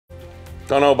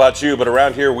Don't know about you, but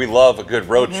around here we love a good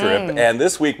road trip. And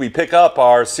this week we pick up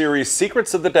our series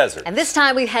Secrets of the Desert. And this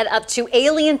time we head up to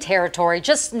alien territory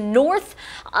just north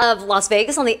of Las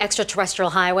Vegas on the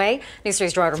extraterrestrial highway. News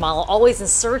Series Gerard Romalo always in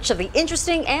search of the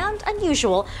interesting and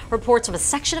unusual, reports of a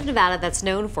section of Nevada that's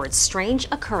known for its strange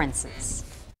occurrences.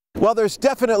 Well, there's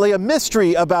definitely a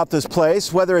mystery about this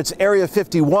place, whether it's Area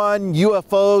 51,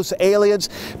 UFOs, aliens.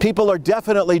 People are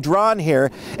definitely drawn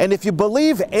here. And if you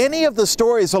believe any of the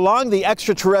stories along the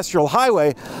extraterrestrial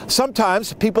highway,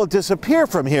 sometimes people disappear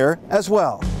from here as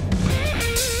well.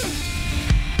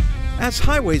 As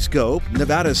highways go,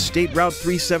 Nevada's State Route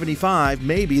 375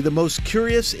 may be the most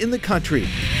curious in the country.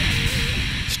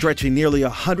 Stretching nearly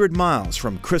 100 miles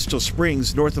from Crystal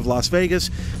Springs north of Las Vegas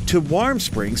to Warm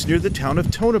Springs near the town of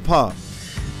Tonopah.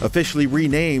 Officially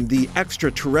renamed the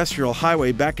Extraterrestrial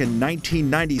Highway back in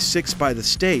 1996 by the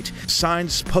state,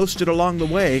 signs posted along the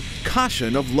way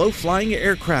caution of low-flying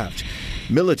aircraft.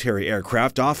 Military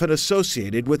aircraft often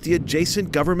associated with the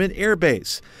adjacent government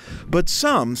airbase. But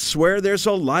some swear there's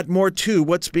a lot more to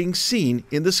what's being seen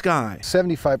in the sky.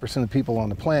 75% of people on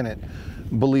the planet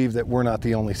believe that we're not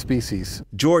the only species.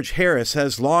 George Harris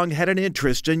has long had an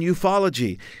interest in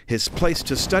ufology. His place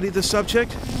to study the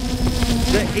subject?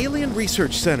 The Alien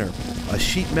Research Center, a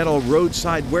sheet metal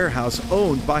roadside warehouse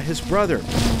owned by his brother.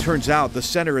 Turns out the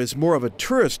center is more of a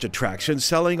tourist attraction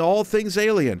selling all things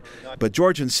alien. But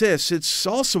George insists it's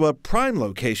also a prime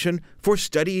location for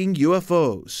studying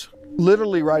UFOs.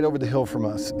 Literally right over the hill from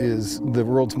us is the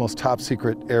world's most top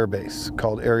secret air base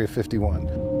called Area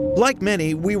 51. Like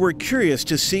many, we were curious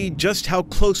to see just how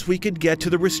close we could get to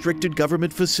the restricted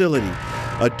government facility.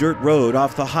 A dirt road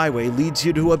off the highway leads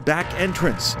you to a back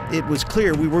entrance. It was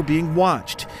clear we were being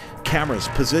watched. Cameras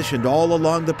positioned all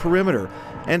along the perimeter,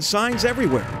 and signs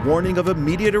everywhere warning of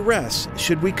immediate arrests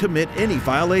should we commit any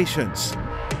violations.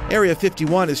 Area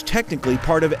 51 is technically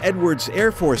part of Edwards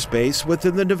Air Force Base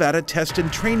within the Nevada Test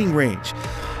and Training Range.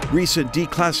 Recent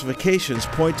declassifications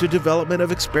point to development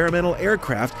of experimental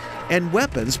aircraft and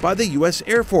weapons by the U.S.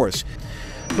 Air Force.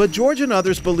 But George and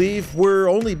others believe we're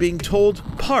only being told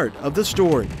part of the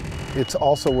story. It's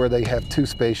also where they have two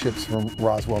spaceships from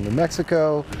Roswell, New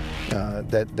Mexico,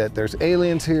 that there's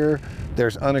aliens here,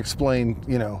 there's unexplained,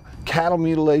 cattle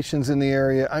mutilations in the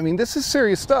area. I mean, this is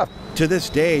serious stuff. To this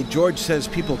day, George says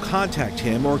people contact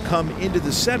him or come into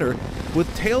the center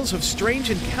with tales of strange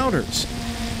encounters.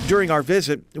 During our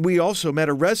visit, we also met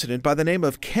a resident by the name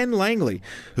of Ken Langley,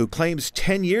 who claims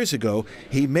 10 years ago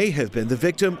he may have been the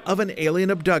victim of an alien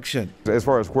abduction. As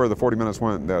far as where the 40 minutes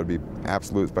went, that would be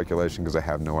absolute speculation because I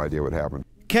have no idea what happened.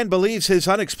 Ken believes his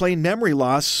unexplained memory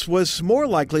loss was more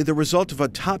likely the result of a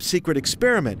top-secret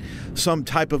experiment, some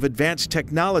type of advanced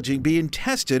technology being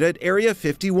tested at Area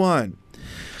 51.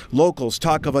 Locals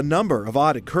talk of a number of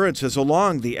odd occurrences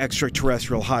along the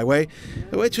extraterrestrial highway,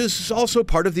 which is also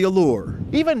part of the allure.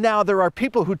 Even now, there are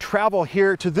people who travel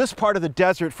here to this part of the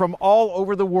desert from all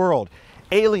over the world.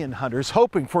 Alien hunters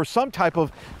hoping for some type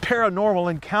of paranormal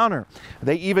encounter.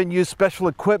 They even use special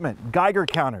equipment, Geiger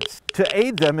counters, to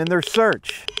aid them in their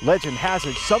search. Legend has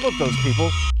it some of those people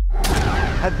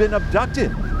have been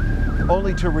abducted,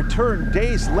 only to return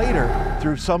days later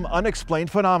through some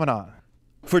unexplained phenomenon.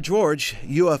 For George,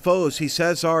 UFOs, he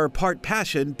says, are part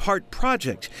passion, part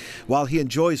project. While he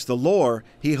enjoys the lore,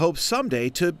 he hopes someday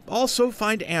to also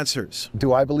find answers.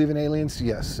 Do I believe in aliens?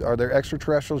 Yes. Are there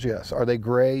extraterrestrials? Yes. Are they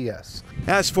gray? Yes.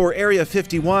 As for Area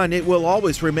 51, it will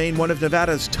always remain one of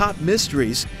Nevada's top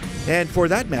mysteries, and for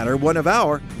that matter, one of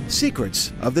our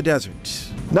secrets of the desert.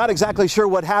 Not exactly sure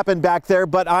what happened back there,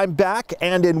 but I'm back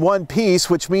and in one piece,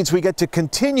 which means we get to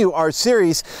continue our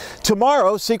series.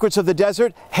 Tomorrow, Secrets of the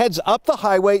Desert heads up the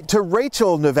highway to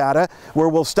Rachel, Nevada, where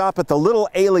we'll stop at the Little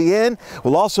Alien.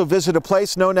 We'll also visit a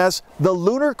place known as the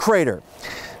Lunar Crater.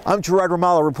 I'm Gerard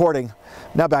Romalo reporting.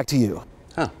 Now back to you.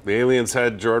 Huh. The aliens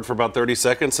had Gerard for about 30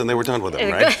 seconds and they were done with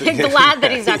him, right? Glad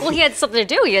that he's done. Well, he had something to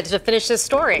do. He had to finish his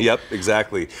story. Yep,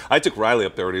 exactly. I took Riley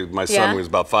up there when my son was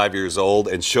about 5 years old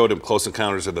and showed him Close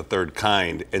Encounters of the Third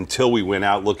Kind until we went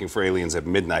out looking for aliens at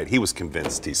midnight. He was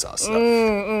convinced he saw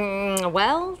stuff.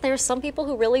 Well, there's some people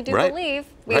who really do believe.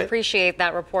 We appreciate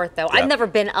that report, though. Yeah. I've never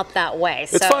been up that way.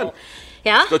 It's fun.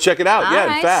 Yeah? Go check it out. All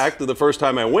right. In fact, the first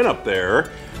time I went up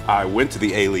there, I went to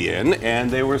the Alien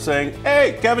and they were saying,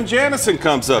 hey, Kevin Janison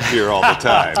comes up here all the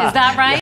time. Is that right?